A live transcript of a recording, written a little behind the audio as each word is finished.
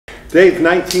Dave,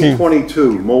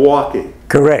 1922, Milwaukee.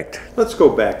 Correct. Let's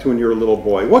go back to when you were a little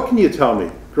boy. What can you tell me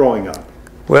growing up?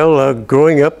 Well,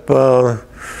 growing up,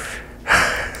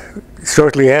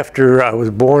 shortly after I was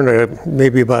born,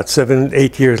 maybe about 7,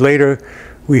 8 years later,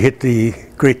 we hit the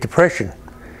Great Depression.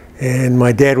 And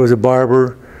my dad was a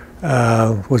barber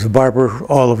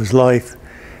all of his life.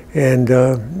 And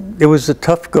it was a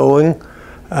tough going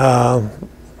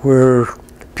where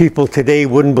people today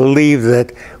wouldn't believe that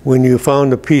when you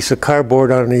found a piece of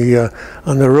cardboard on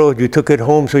the road, you took it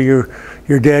home so your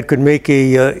dad could make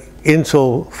a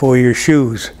insole for your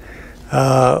shoes,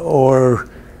 or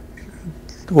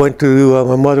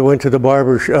my mother went to the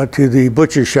to the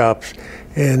butcher shops,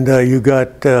 and you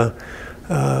got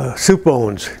soup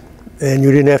bones, and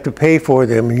you didn't have to pay for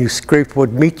them, and you scraped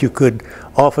what meat you could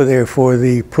off of there for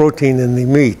the protein in the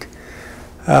meat.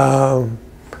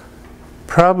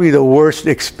 Probably the worst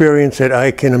experience that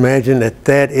I can imagine at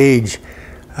that age.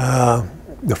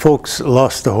 The folks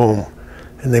lost the home,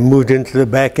 and they moved into the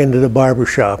back end of the barber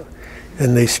shop,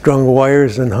 and they strung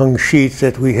wires and hung sheets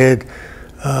that we had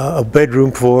a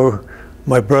bedroom for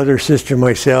my brother, sister,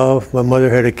 myself. My mother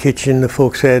had a kitchen. The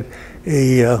folks had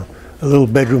a little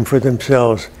bedroom for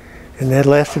themselves, and that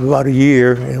lasted about a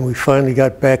year, and we finally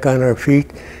got back on our feet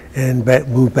and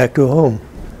moved back to a home.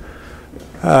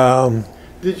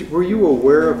 Were you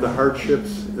aware of the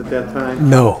hardships at that time?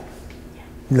 No,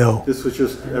 no. This was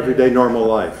just everyday normal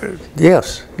life?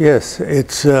 Yes, yes.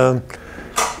 It's,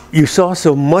 you saw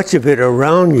so much of it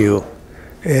around you,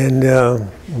 and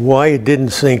why it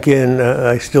didn't sink in,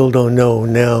 I still don't know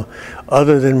now,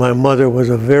 other than my mother was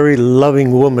a very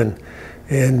loving woman,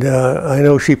 and I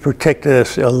know she protected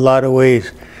us a lot of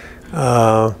ways.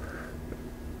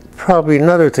 Probably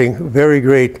another thing, very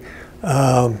great,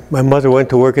 my mother went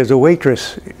to work as a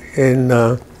waitress in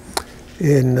a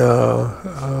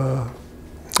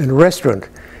restaurant,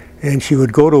 and she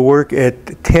would go to work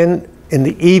at 10 in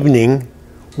the evening,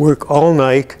 work all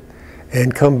night,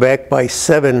 and come back by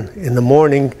 7 in the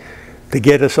morning to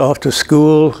get us off to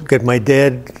school, get my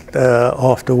dad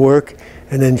off to work,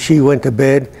 and then she went to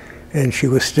bed, and she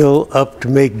was still up to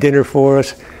make dinner for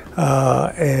us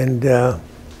and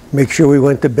make sure we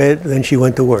went to bed, then she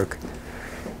went to work.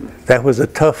 That was a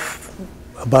tough,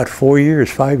 about 4 years,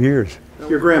 5 years.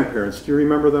 Your grandparents, do you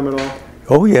remember them at all?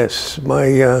 Oh yes,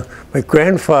 my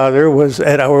grandfather was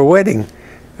at our wedding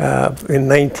in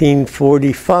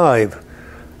 1945.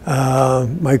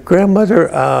 My grandmother,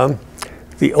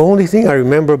 the only thing I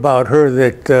remember about her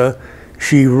that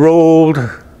she ruled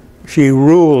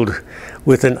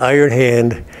with an iron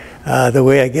hand, the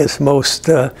way I guess most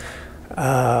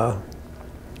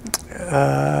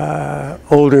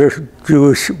older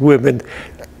Jewish women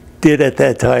did at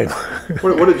that time.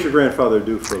 What did your grandfather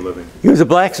do for a living? He was a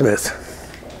blacksmith.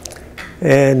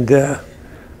 And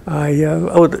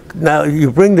now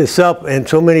you bring this up and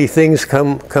so many things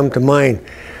come to mind.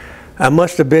 I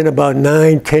must have been about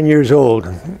 9, 10 years old,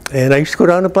 and I used to go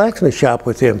down to the blacksmith shop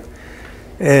with him.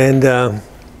 And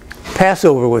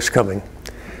Passover was coming,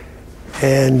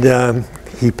 and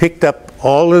he picked up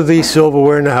all of the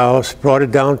silverware in the house, brought it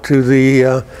down to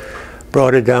the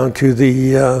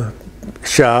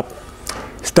shop,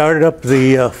 started up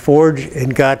the forge,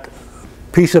 and got a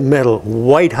piece of metal,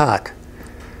 white hot,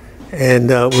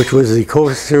 and which was the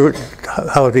kosher,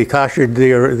 how they koshered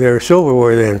their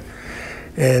silverware then.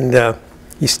 And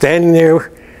he's standing there,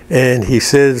 and he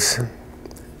says,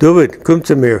 "David, komm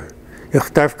zu mir.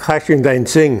 Ich darf koshern dein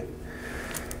Sing."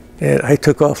 And I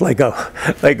took off like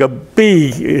a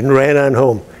bee and ran on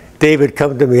home. "David,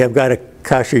 come to me. I've got to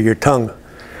kosher your tongue."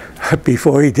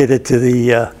 Before he did it to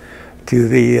the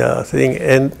thing,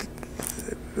 and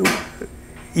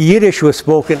Yiddish was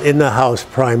spoken in the house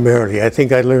primarily. I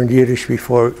think I learned Yiddish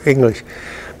before English,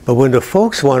 but when the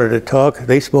folks wanted to talk,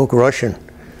 they spoke Russian,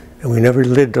 and I never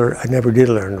did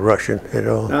learn Russian at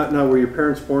all. Now, were your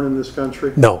parents born in this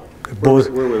country? No. Where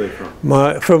were they from?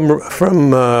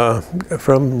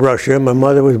 From Russia. My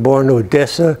mother was born in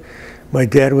Odessa. My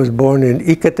dad was born in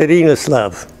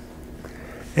Ekaterinoslav.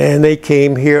 And they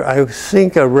came here, I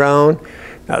think around,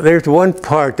 now there's one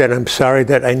part that I'm sorry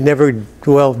that I never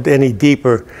dwelled any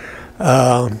deeper.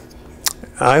 I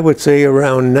would say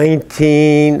around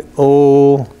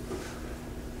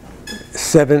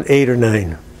 1907, 8 or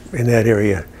 9 in that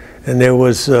area. And there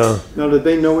was... Now, did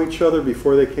they know each other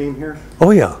before they came here?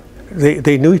 Oh yeah,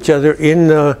 they knew each other in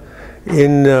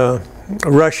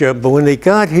Russia, but when they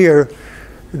got here,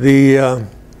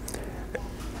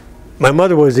 my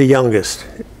mother was the youngest,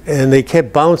 and they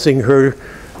kept bouncing her.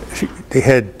 They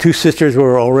had 2 sisters who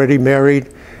were already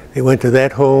married. They went to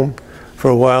that home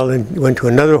for a while and went to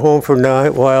another home for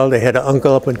a while. They had an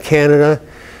uncle up in Canada.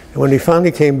 And when they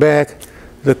finally came back,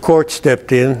 the court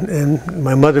stepped in, and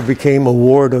my mother became a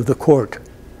ward of the court.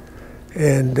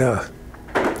 And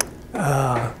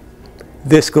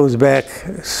this goes back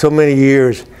so many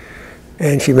years.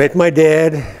 And she met my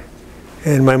dad,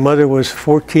 and my mother was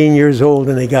 14 years old,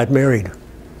 and they got married.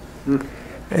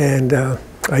 And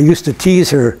I used to tease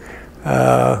her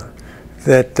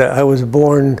that I was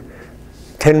born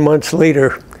 10 months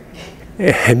later.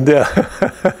 And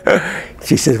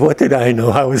she says, "What did I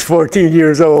know? I was 14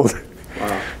 years old."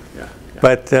 Wow. Yeah.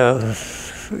 But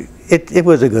it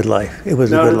was a good life. It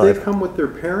was a good life. Now, did they come with their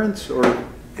parents, or?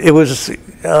 It was,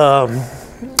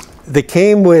 they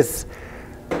came with,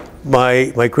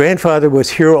 my grandfather was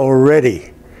here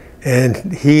already,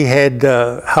 and he had,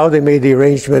 how they made the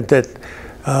arrangement that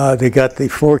they got the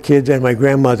 4 kids and my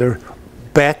grandmother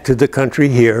back to the country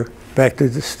here, back to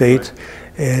the States, right.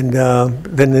 And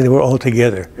then they were all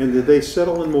together. And did they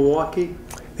settle in Milwaukee?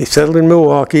 They settled in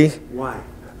Milwaukee. Why?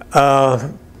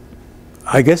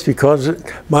 I guess because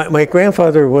my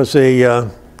grandfather was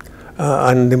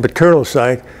on the maternal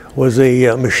side, was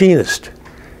a machinist.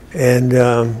 And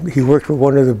he worked for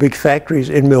one of the big factories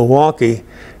in Milwaukee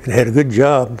and had a good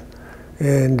job.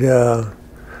 And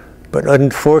but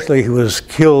unfortunately, he was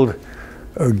killed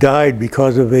or died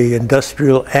because of an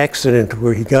industrial accident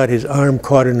where he got his arm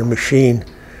caught in a machine,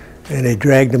 and they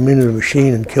dragged him into the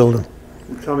machine and killed him.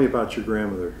 Tell me about your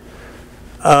grandmother.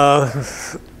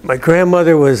 My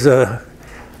grandmother was,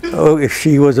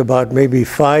 she was about maybe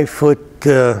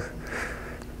 5'2",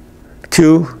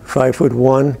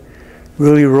 5'1",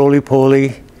 really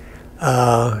roly-poly,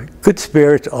 good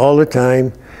spirits all the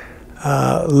time.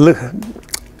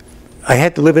 I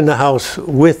had to live in the house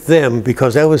with them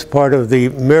because that was part of the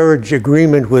marriage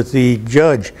agreement with the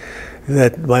judge,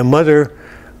 that my mother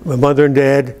and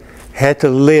dad had to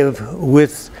live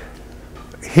with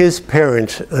his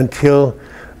parents until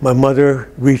my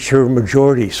mother reached her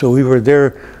majority. So we were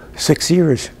there 6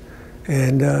 years,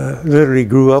 and literally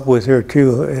grew up with her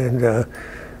too. And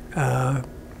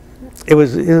it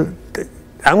was,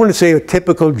 I want to say, a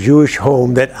typical Jewish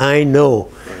home that I know.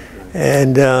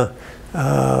 And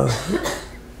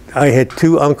I had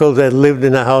 2 uncles that lived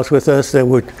in the house with us that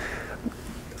would,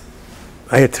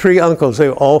 I had 3 uncles, they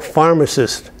were all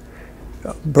pharmacists,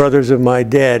 brothers of my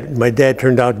dad. My dad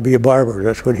turned out to be a barber,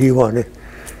 that's what he wanted.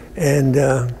 And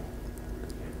the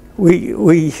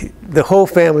whole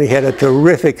family had a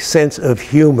terrific sense of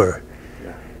humor.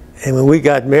 And when we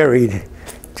got married,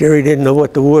 Jerry didn't know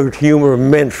what the word humor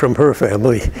meant from her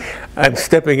family. I'm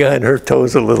stepping on her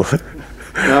toes a little.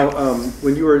 Now,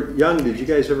 when you were young, did you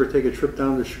guys ever take a trip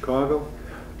down to Chicago?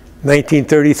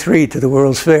 1933 to the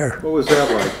World's Fair. What was that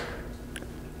like?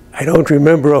 I don't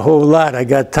remember a whole lot. I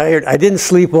got tired. I didn't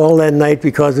sleep all that night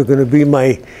because it was going to be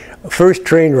my first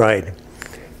train ride.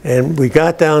 And we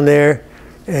got down there,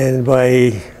 and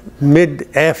by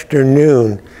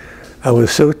mid-afternoon, I was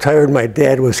so tired my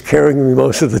dad was carrying me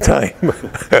most of the time.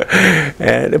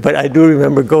 But I do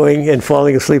remember going and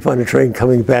falling asleep on the train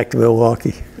coming back to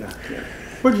Milwaukee. Yeah.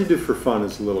 What did you do for fun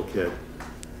as a little kid?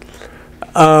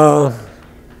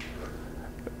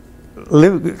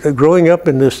 Growing up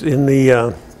in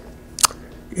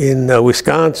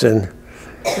Wisconsin,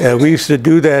 we used to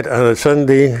do that on a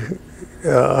Sunday.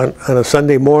 On a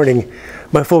Sunday morning.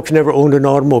 My folks never owned an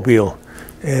automobile,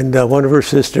 and one of her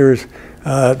sisters,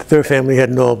 their family had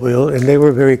an automobile, and they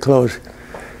were very close.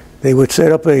 They would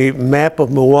set up a map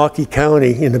of Milwaukee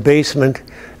County in the basement,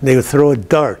 and they would throw a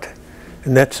dart.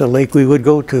 And that's the lake we would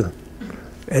go to.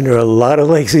 And there are a lot of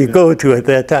lakes you go to at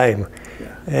that time.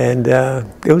 Yeah. And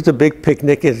it was a big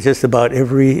picnic just about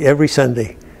every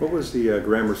Sunday. What was the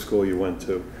grammar school you went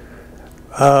to?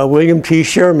 William T.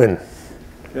 Sherman.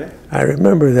 Okay. I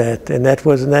remember that, and that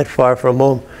wasn't that far from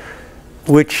home,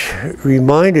 which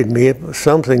reminded me of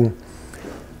something.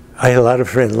 I had a lot of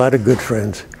friends, a lot of good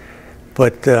friends,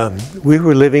 but we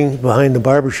were living behind the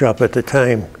barber shop at the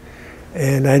time.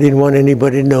 And I didn't want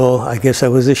anybody to know, I guess I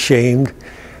was ashamed,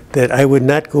 that I would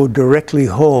not go directly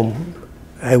home.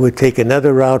 I would take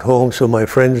another route home so my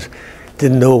friends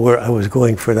didn't know where I was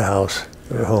going for the house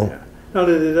or home. Yeah. Now,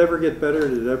 did it ever get better?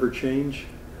 Did it ever change?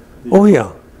 Oh,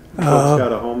 yeah. Folks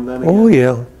got a home then again? Oh,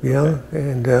 yeah, yeah. Okay.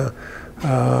 And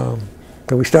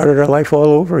then we started our life all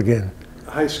over again.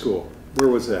 High school, where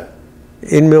was that?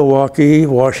 In Milwaukee,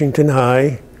 Washington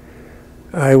High.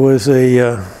 I was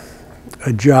a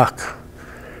jock.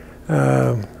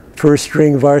 First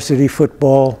string varsity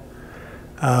football.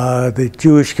 The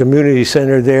Jewish Community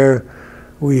Center there,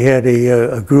 we had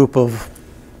a group of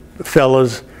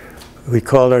fellows. We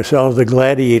called ourselves the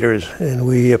Gladiators, and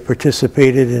we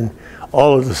participated in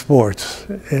all of the sports.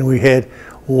 And we had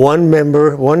one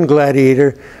member, one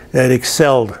gladiator that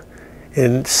excelled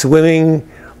in swimming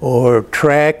or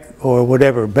track or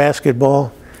whatever,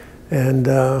 basketball, and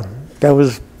that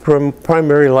was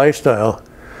primary lifestyle.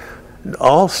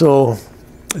 Also,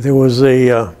 there was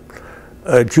a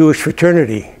Jewish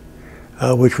fraternity,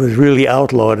 which was really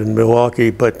outlawed in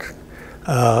Milwaukee, but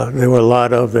there were a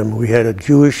lot of them. We had a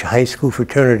Jewish high school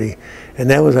fraternity, and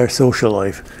that was our social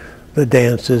life, the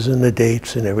dances and the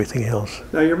dates and everything else.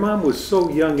 Now, your mom was so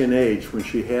young in age when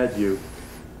she had you.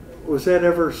 Was that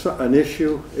ever an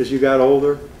issue as you got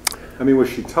older? I mean, was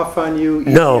she tough on you?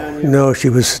 No, she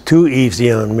was too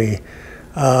easy on me.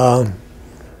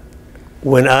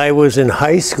 When I was in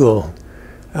high school,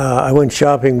 I went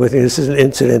shopping with her. This is an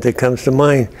incident that comes to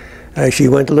mind. She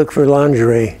went to look for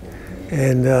lingerie,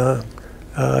 and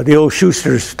the old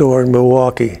Schuster's store in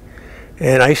Milwaukee.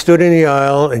 And I stood in the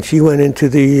aisle, and she went into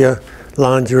the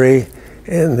lingerie,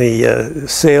 and the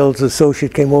sales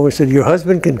associate came over and said, "Your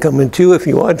husband can come in too if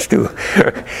he wants to."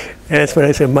 And that's when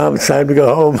I said, "Mom, it's time to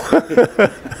go home."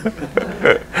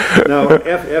 Now,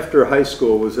 after high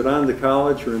school, was it on to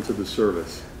college or into the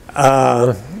service?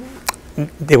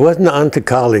 It wasn't on to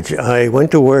college. I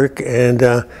went to work, and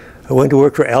I went to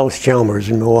work for Alice Chalmers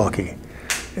in Milwaukee.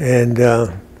 And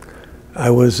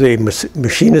I was a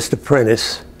machinist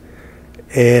apprentice,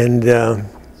 and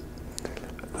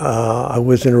I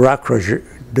was in a rock crusher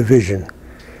division.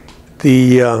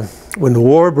 When the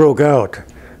war broke out,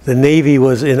 the Navy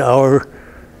was in our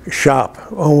shop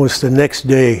almost the next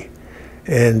day,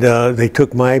 and they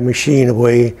took my machine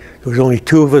away. There was only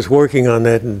 2 of us working on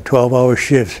that in 12-hour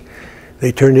shifts.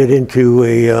 They turned it into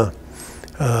a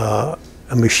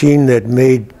machine that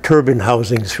made turbine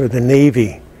housings for the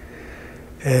Navy.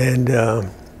 And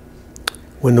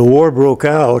when the war broke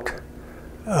out,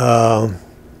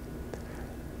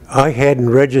 I hadn't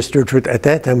registered for, at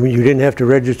that time you didn't have to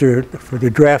register for the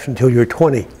draft until you were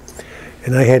 20.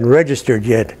 And I hadn't registered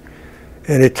yet.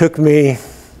 And it took me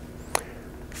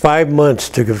 5 months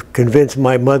to convince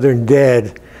my mother and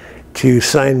dad to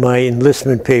sign my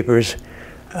enlistment papers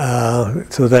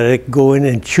so that I could go in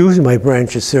and choose my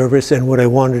branch of service and what I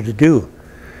wanted to do.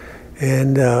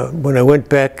 And when I went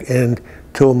back and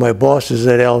told my bosses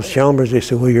at Alice Chalmers, they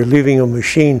said, "Well, you're leaving a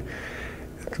machine."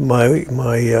 My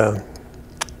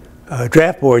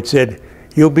draft board said,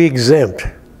 "You'll be exempt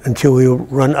until we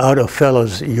run out of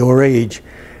fellows your age,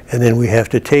 and then we have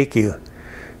to take you."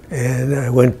 And I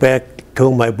went back,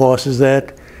 told my bosses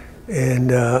that,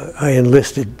 and I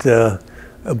enlisted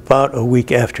about a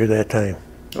week after that time.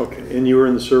 Okay, and you were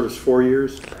in the service 4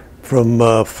 years? From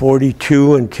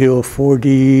 42 until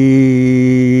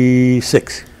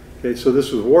 46. Okay, so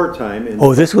this was wartime. And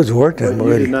oh, this was wartime but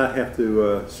already. You did not have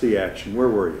to see action. Where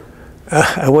were you?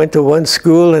 I went to one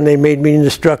school and they made me an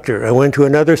instructor. I went to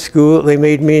another school, they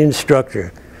made me an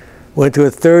instructor. Went to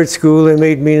a third school, they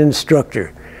made me an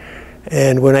instructor.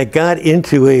 And when I got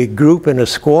into a group and a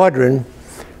squadron,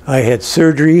 I had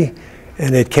surgery,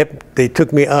 and they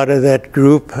took me out of that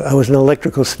group. I was an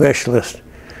electrical specialist.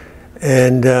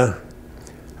 And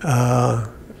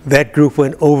that group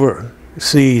went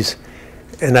overseas,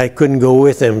 and I couldn't go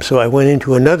with them. So I went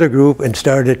into another group and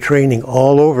started training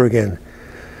all over again.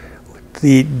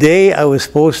 The day I was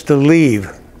supposed to leave,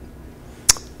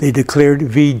 they declared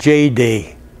VJ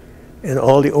Day, and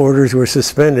all the orders were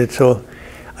suspended. So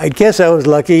I guess I was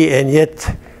lucky, and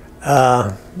yet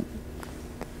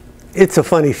it's a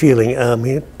funny feeling. I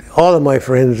mean, all of my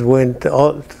friends went,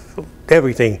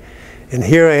 everything. And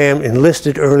here I am,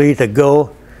 enlisted early to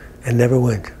go, and never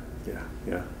went. Yeah.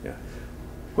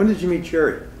 When did you meet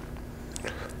Jerry?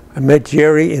 I met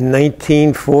Jerry in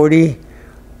 1940,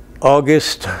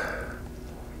 August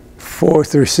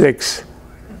 4th or 6th.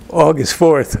 August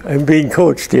 4th. I'm being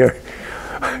coached here.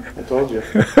 I told you.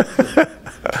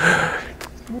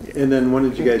 And then when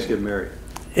did you guys get married?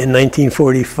 In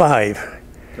 1945.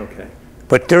 Okay.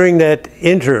 But during that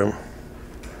interim,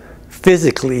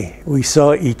 physically, we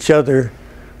saw each other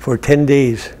for 10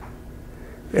 days.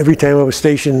 Every time I was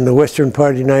stationed in the western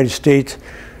part of the United States,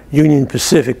 Union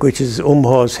Pacific, which is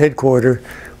Omaha's headquarters,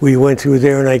 we went through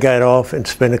there and I got off and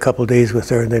spent a couple days with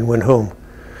her and then went home.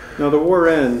 Now the war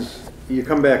ends, you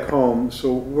come back home,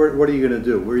 so what are you going to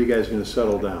do? Where are you guys going to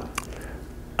settle down?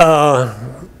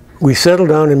 We settled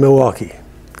down in Milwaukee,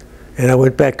 and I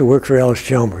went back to work for Alice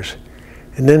Chalmers.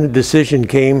 And then the decision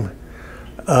came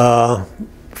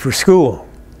for school.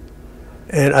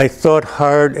 And I thought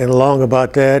hard and long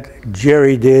about that.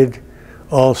 Jerry did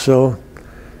also.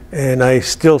 And I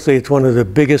still say it's one of the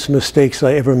biggest mistakes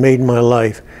I ever made in my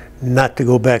life, not to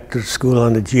go back to school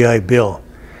on the GI Bill.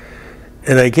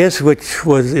 And I guess which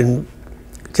was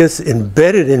just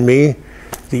embedded in me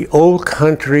the old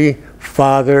country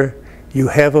father. You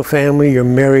have a family, you're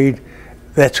married,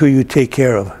 that's who you take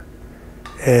care of.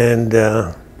 And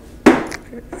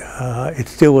it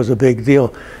still was a big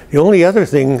deal. The only other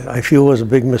thing I feel was a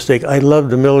big mistake, I loved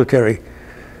the military.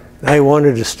 I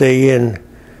wanted to stay in.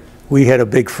 We had a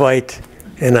big fight,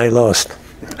 and I lost.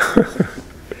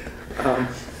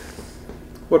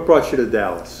 What brought you to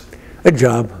Dallas? A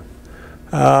job.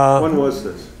 When was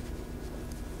this?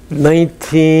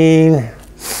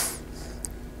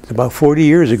 About 40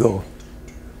 years ago.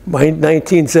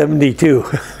 1972.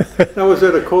 Now, was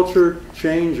that a culture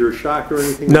change or shock or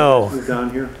anything? No. When you moved down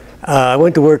here? I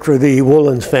went to work for the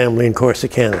Woolens family in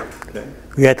Corsicana. Okay.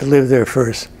 We had to live there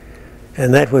first.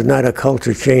 And that was not a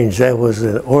culture change. That was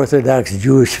an Orthodox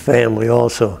Jewish family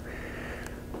also.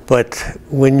 But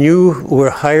when you were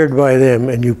hired by them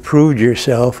and you proved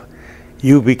yourself,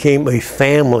 you became a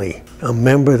family, a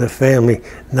member of the family,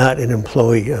 not an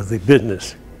employee of the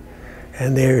business.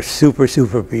 And they're super,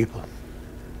 super people.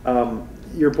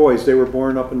 Your boys, they were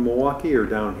born up in Milwaukee or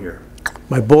down here?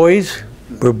 My boys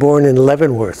were born in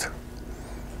Leavenworth,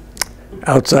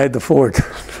 outside the fort.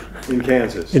 In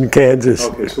Kansas? In Kansas.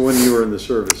 Okay, so when you were in the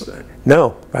service then?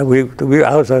 No, I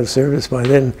was out of service by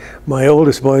then. My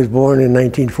oldest boy was born in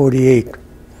 1948.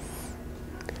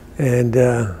 And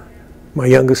my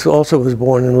youngest also was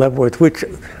born in Leavenworth, which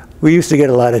we used to get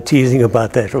a lot of teasing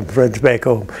about that from friends back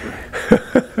home.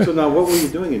 So now what were you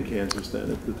doing in Kansas then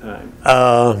at the time?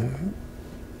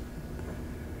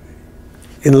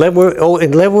 In Leavenworth,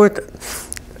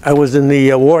 I was in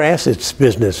the war assets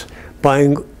business,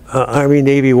 buying Army,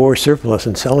 Navy war surplus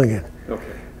and selling it. Okay.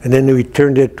 And then we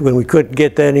turned it, when we couldn't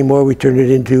get that anymore, we turned it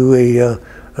into a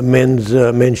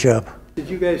men's shop. Did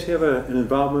you guys have an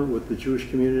involvement with the Jewish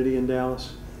community in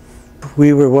Dallas?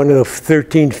 We were one of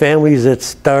 13 families that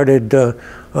started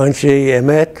Anshe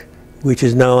Emet, which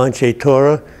is now Anshe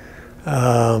Torah.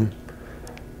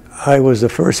 I was the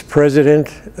first president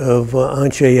of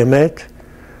Anshe Emet.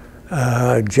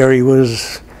 Jerry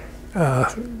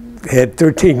had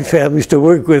 13 families to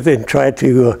work with and tried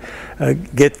to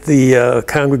get the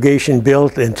congregation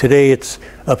built, and today it's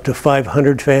up to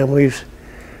 500 families,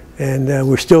 and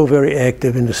we're still very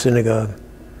active in the synagogue.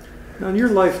 Now, in your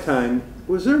lifetime,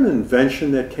 was there an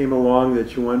invention that came along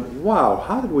that you went, wow,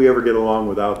 how did we ever get along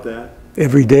without that?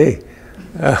 Every day.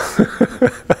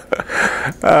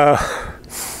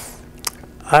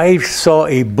 I saw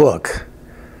a book,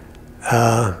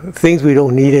 Things We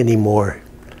Don't Need Anymore.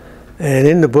 And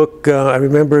in the book, I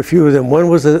remember a few of them. One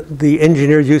was the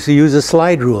engineers used to use a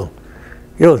slide rule.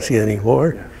 You don't see it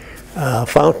anymore. Yeah.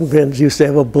 Fountain pens used to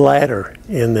have a bladder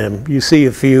in them. You see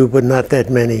a few, but not that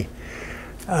many.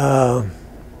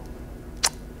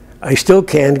 I still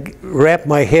can't wrap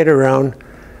my head around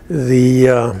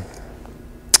the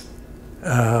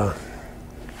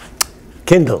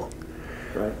Kindle.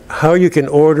 Right. How you can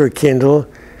order Kindle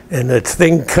and the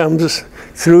thing comes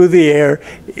through the air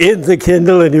in the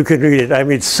Kindle and you can read it. I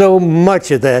mean, so much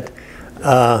of that,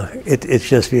 it's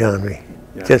just beyond me.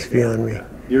 Yeah, just beyond me. Yeah.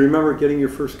 You remember getting your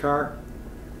first car?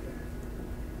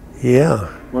 Yeah.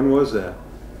 When was that?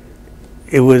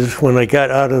 It was when I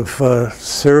got out of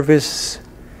service.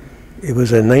 It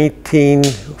was a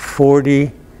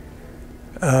 1940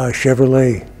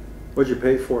 Chevrolet. What'd you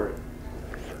pay for it?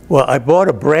 Well, I bought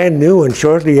a brand new one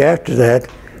shortly after that,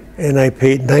 and I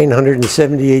paid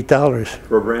 $978.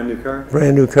 For a brand new car?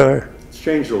 Brand new car. It's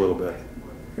changed a little bit.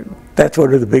 That's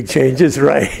one of the big changes,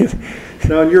 right?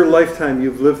 Now, in your lifetime,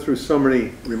 you've lived through so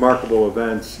many remarkable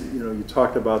events. You know, you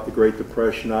talked about the Great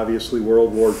Depression, obviously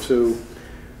World War II,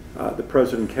 the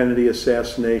President Kennedy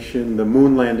assassination, the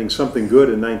moon landing, something good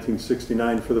in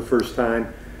 1969 for the first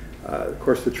time, of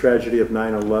course, the tragedy of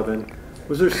 9/11.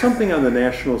 Was there something on the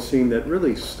national scene that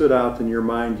really stood out in your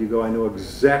mind? You go, I know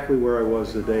exactly where I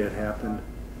was the day it happened.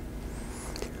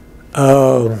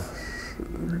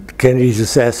 Kennedy's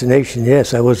assassination.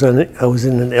 Yes, I was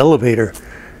in an elevator,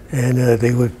 and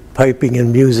they were piping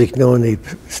in music, knowing they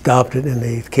stopped it, and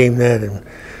they came that. And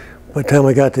by the time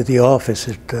I got to the office,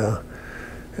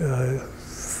 I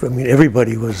mean,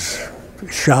 everybody was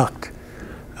shocked.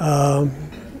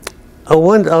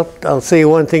 I'll say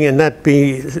one thing and not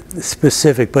be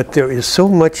specific, but there is so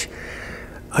much,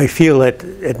 I feel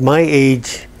at my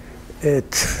age,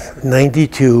 at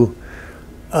 92,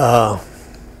 I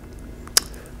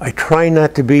try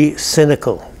not to be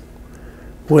cynical.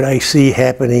 What I see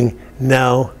happening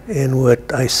now and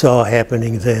what I saw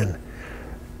happening then.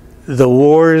 The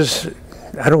wars,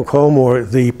 I don't call them war,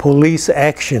 the police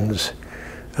actions.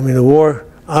 I mean, the war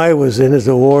I was in is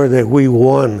a war that we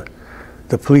won.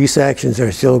 The police actions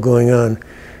are still going on.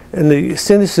 And the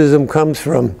cynicism comes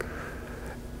from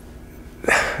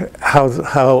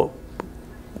how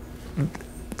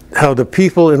the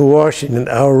people in Washington,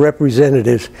 our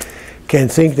representatives, can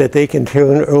think that they can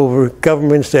turn over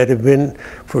governments that have been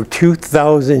for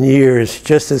 2,000 years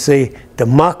just to say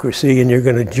democracy and you're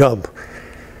going to jump.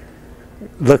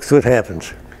 Look what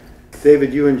happens.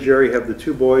 David, you and Jerry have the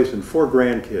 2 boys and 4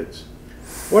 grandkids.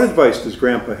 What advice does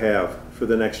Grandpa have for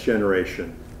the next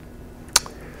generation?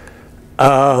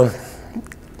 Well,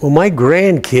 my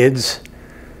grandkids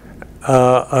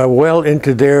are well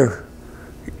into their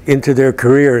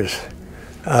careers.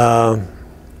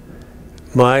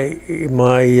 My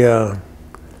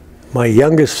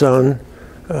youngest son,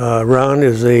 Ron,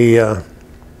 is a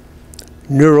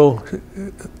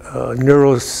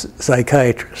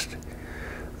neuropsychiatrist.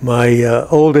 My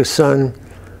oldest son,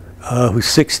 who's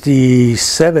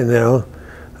 67 now,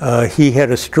 he had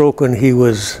a stroke when he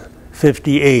was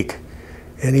 58,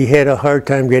 and he had a hard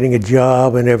time getting a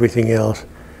job and everything else.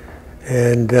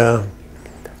 And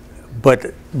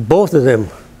but both of them,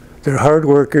 they're hard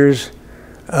workers.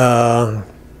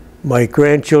 My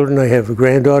grandchildren, I have a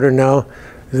granddaughter now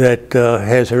that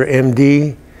has her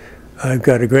MD. I've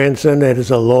got a grandson that is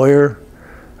a lawyer.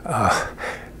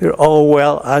 They're all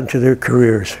well onto their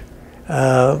careers.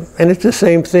 And it's the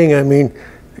same thing. I mean,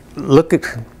 look at,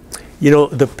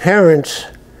 the parents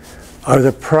are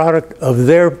the product of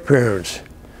their parents,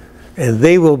 and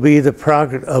they will be the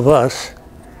product of us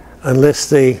unless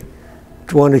they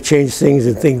want to change things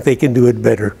and think they can do it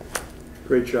better.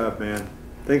 Great job, man.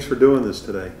 Thanks for doing this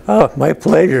today. Oh, my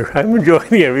pleasure. I'm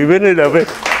enjoying every minute of it.